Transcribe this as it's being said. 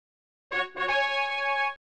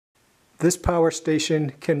This power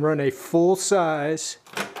station can run a full-size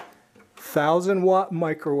 1000-watt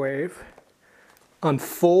microwave on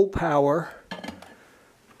full power.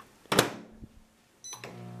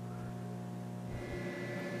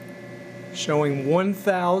 Showing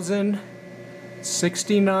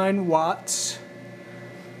 1069 watts.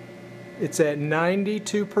 It's at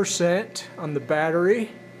 92% on the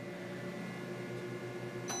battery.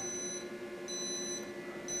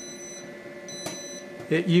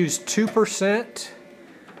 It used 2%.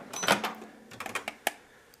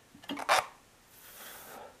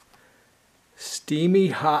 Steamy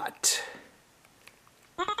hot.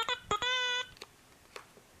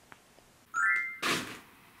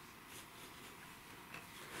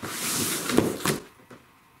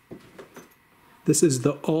 This is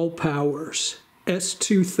the ALLPOWERS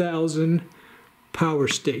S2000 Power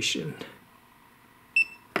Station.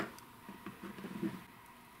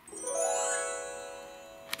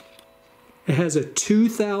 It has a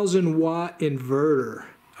 2000-watt inverter.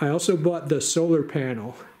 I also bought the solar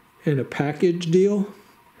panel in a package deal.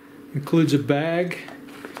 Includes a bag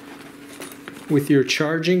with your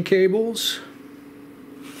charging cables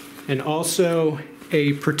and also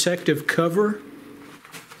a protective cover.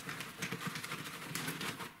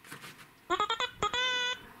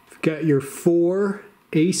 You've got your 4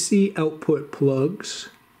 AC output plugs.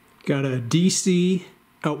 Got a DC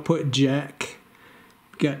output jack.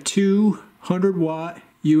 Got 2 100-watt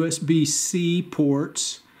USB-C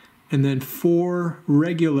ports and then 4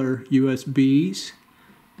 regular USBs.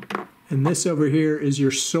 And this over here is your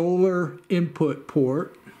solar input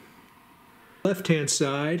port. Left-hand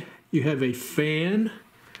side, you have a fan.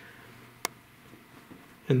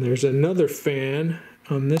 And there's another fan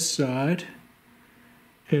on this side.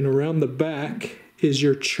 And around the back is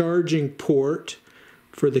your charging port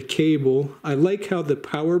for the cable. I like how the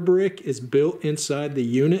power brick is built inside the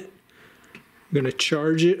unit. I'm going to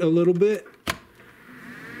charge it a little bit.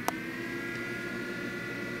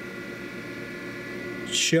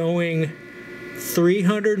 Showing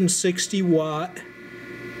 360 watt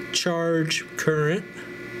charge current.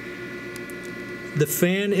 The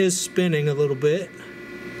fan is spinning a little bit.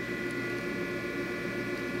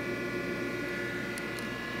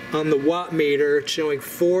 On the watt meter, it's showing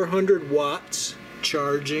 400 watts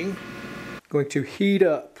charging. Going to heat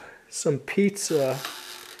up some pizza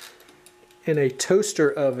in a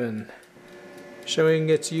toaster oven, showing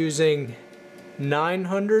it's using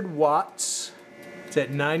 900 watts. It's at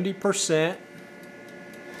 90%.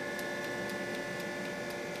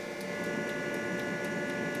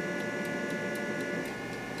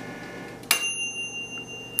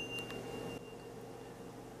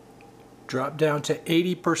 Drop down to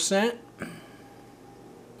 80%.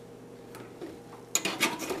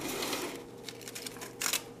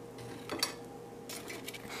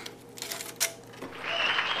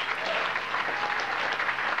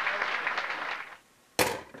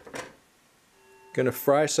 Gonna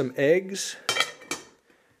fry some eggs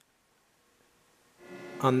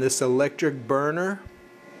on this electric burner,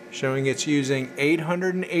 showing it's using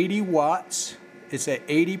 880 watts. It's at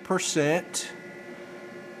 80%.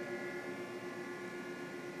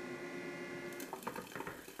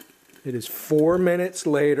 It is 4 minutes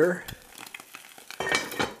later.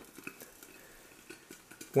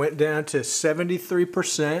 Went down to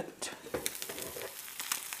 73%.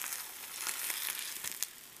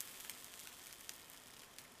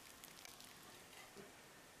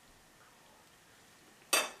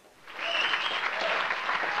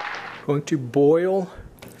 Going to boil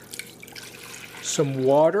some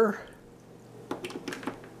water.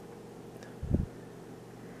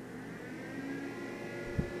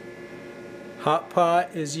 Hot pot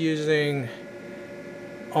is using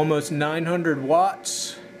almost 900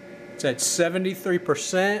 watts. It's at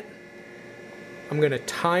 73%. I'm going to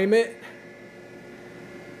time it.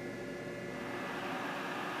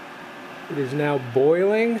 It is now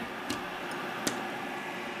boiling.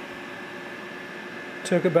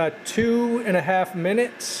 Took about 2.5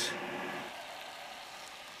 minutes.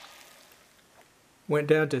 Went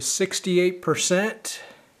down to 68%.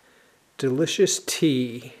 Delicious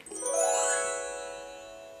tea.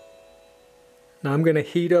 Now I'm going to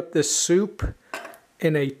heat up this soup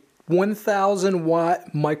in a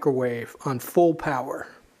 1000-watt microwave on full power.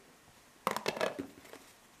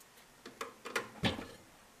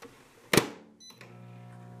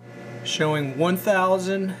 Showing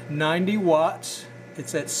 1090 watts.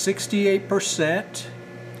 It's at 68%.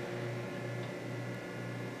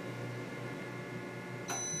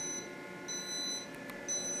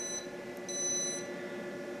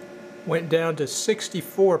 Went down to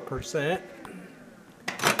 64%.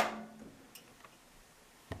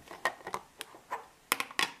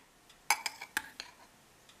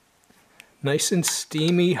 Nice and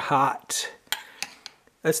steamy hot.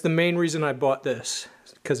 That's the main reason I bought this,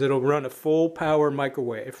 because it'll run a full power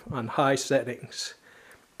microwave on high settings.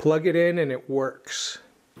 Plug it in and it works.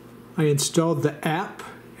 I installed the app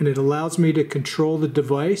and it allows me to control the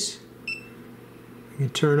device. I can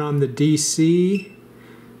turn on the DC,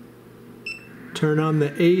 turn on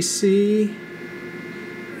the AC,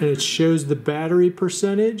 and it shows the battery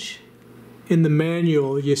percentage. In the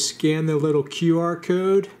manual, you scan the little QR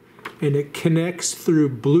code and it connects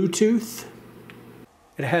through Bluetooth.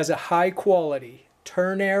 It has a high quality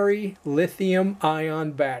ternary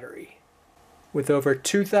lithium-ion battery with over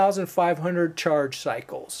 2,500 charge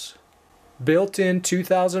cycles. Built-in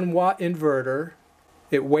 2,000 watt inverter.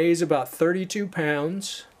 It weighs about 32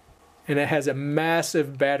 pounds and it has a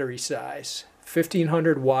massive battery size,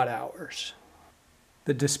 1,500 watt hours.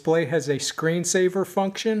 The display has a screensaver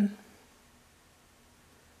function.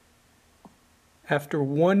 After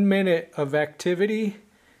 1 minute of activity,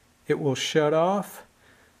 it will shut off.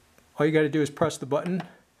 All you got to do is press the button.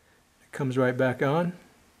 It comes right back on.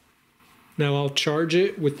 Now I'll charge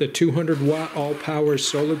it with the 200 watt ALLPOWERS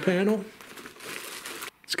solar panel.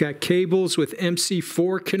 It's got cables with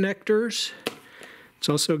MC4 connectors. It's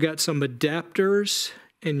also got some adapters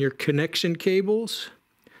and your connection cables.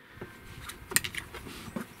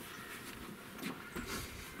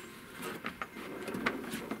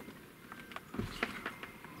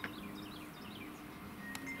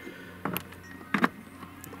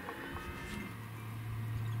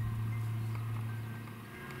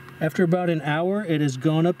 After about an hour, it has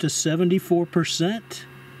gone up to 74%.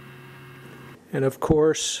 And of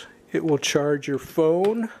course, it will charge your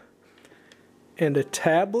phone and a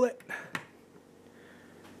tablet.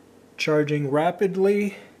 Charging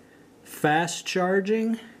rapidly, fast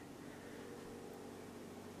charging.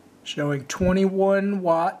 Showing 21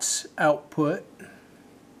 watts output.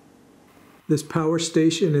 This power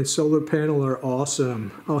station and solar panel are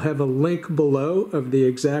awesome. I'll have a link below of the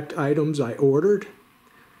exact items I ordered.